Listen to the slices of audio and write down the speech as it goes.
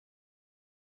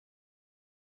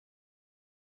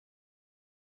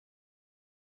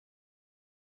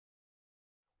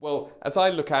Well, as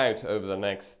I look out over the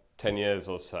next 10 years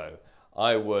or so,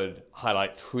 I would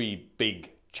highlight three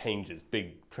big changes,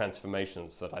 big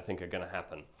transformations that I think are going to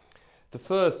happen. The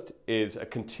first is a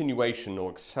continuation or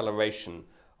acceleration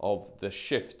of the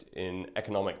shift in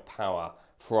economic power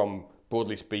from,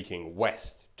 broadly speaking,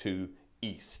 west to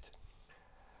east.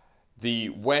 The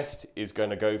West is going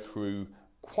to go through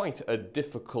quite a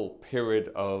difficult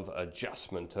period of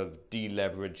adjustment, of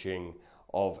deleveraging,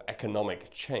 of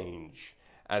economic change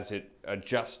as it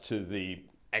adjusts to the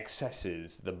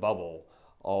excesses, the bubble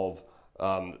of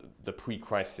the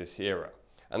pre-crisis era.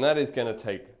 And that is going to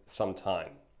take some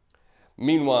time.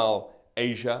 Meanwhile,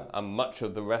 Asia and much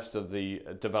of the rest of the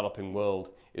developing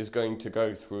world is going to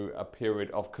go through a period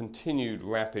of continued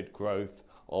rapid growth,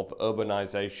 of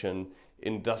urbanization,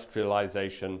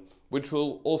 industrialization, which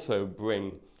will also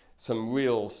bring some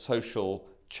real social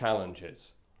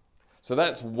challenges. So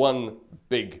that's one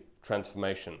big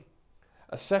transformation.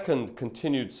 A second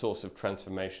continued source of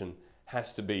transformation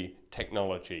has to be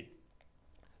technology.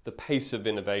 The pace of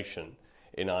innovation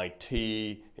in IT,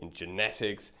 in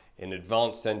genetics, in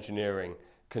advanced engineering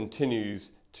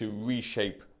continues to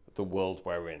reshape the world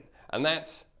we're in. And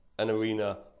that's an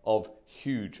arena of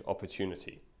huge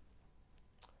opportunity.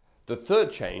 The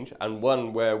third change, and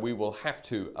one where we will have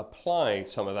to apply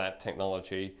some of that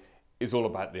technology, is all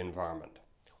about the environment.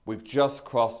 We've just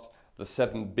crossed the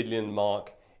 7 billion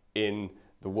mark in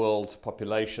the world's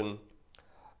population.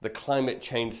 The climate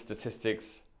change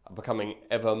statistics are becoming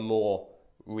ever more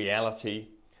reality.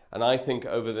 And I think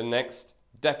over the next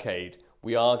decade,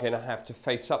 we are going to have to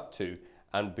face up to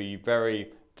and be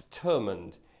very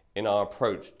determined in our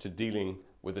approach to dealing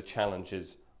with the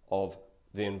challenges of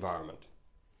the environment.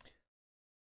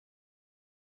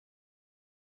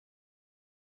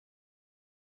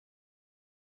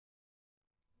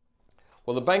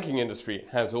 Well, the banking industry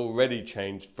has already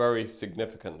changed very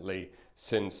significantly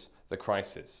since the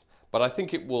crisis, but I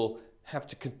think it will have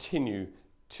to continue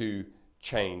to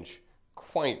change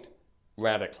quite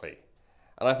radically.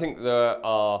 And I think there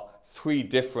are three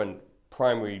different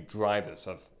primary drivers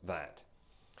of that.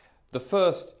 The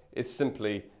first is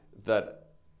simply that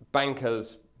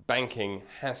banking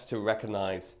has to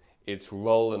recognize its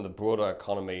role in the broader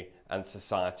economy and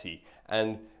society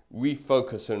and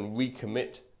refocus and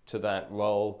recommit to that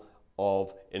role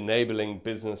of enabling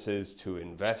businesses to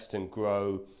invest and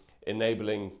grow,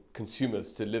 enabling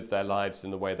consumers to live their lives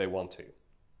in the way they want to.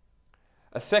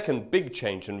 A second big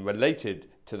change, and related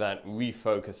to that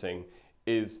refocusing,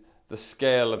 is the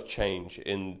scale of change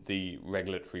in the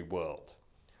regulatory world.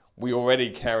 We already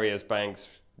carry as banks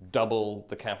double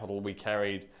the capital we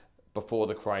carried before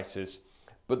the crisis,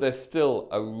 but there's still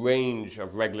a range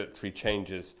of regulatory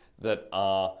changes that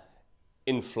are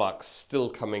in flux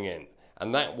still coming in,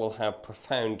 and that will have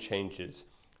profound changes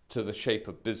to the shape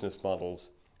of business models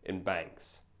in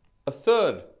banks. A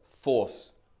third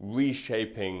force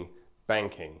reshaping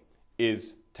banking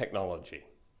is technology.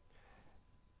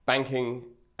 Banking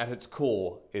at its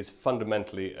core is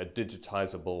fundamentally a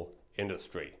digitizable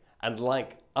industry, and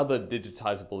like other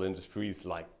digitizable industries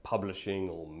like publishing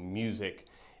or music,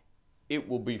 it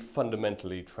will be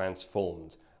fundamentally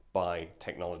transformed by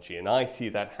technology, and I see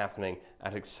that happening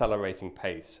at accelerating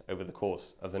pace over the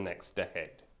course of the next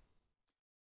decade.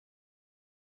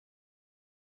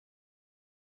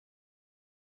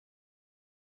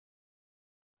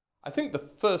 I think the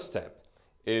first step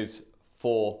is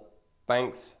for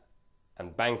banks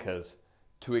and bankers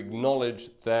to acknowledge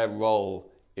their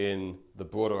role in the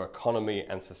broader economy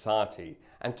and society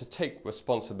and to take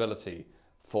responsibility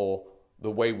for the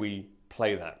way we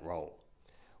play that role.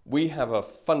 We have a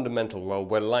fundamental role.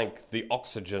 We're like the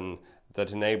oxygen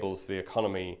that enables the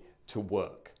economy to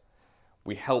work.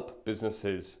 We help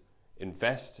businesses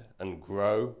invest and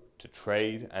grow, to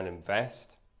trade and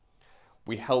invest.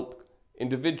 We help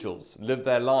individuals live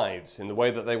their lives in the way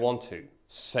that they want to,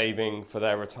 saving for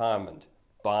their retirement,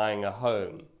 buying a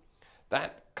home.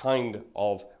 That kind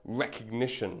of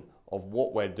recognition of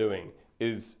what we're doing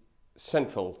is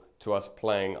central to us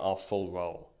playing our full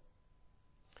role.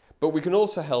 But we can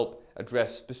also help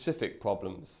address specific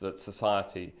problems that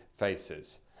society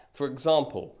faces. For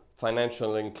example,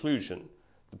 financial inclusion,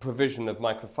 the provision of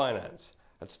microfinance.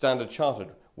 At Standard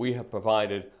Chartered, we have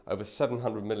provided over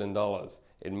 $700 million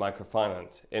in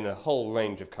microfinance in a whole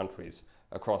range of countries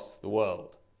across the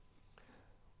world.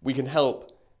 We can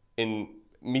help in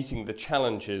meeting the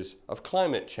challenges of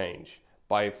climate change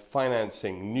by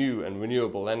financing new and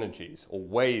renewable energies or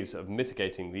ways of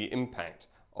mitigating the impact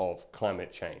of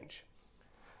climate change.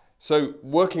 So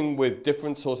working with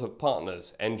different sorts of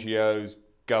partners, NGOs,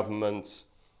 governments,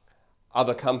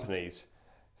 other companies,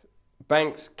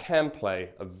 banks can play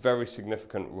a very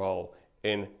significant role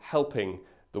in helping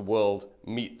the world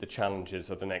meet the challenges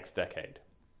of the next decade.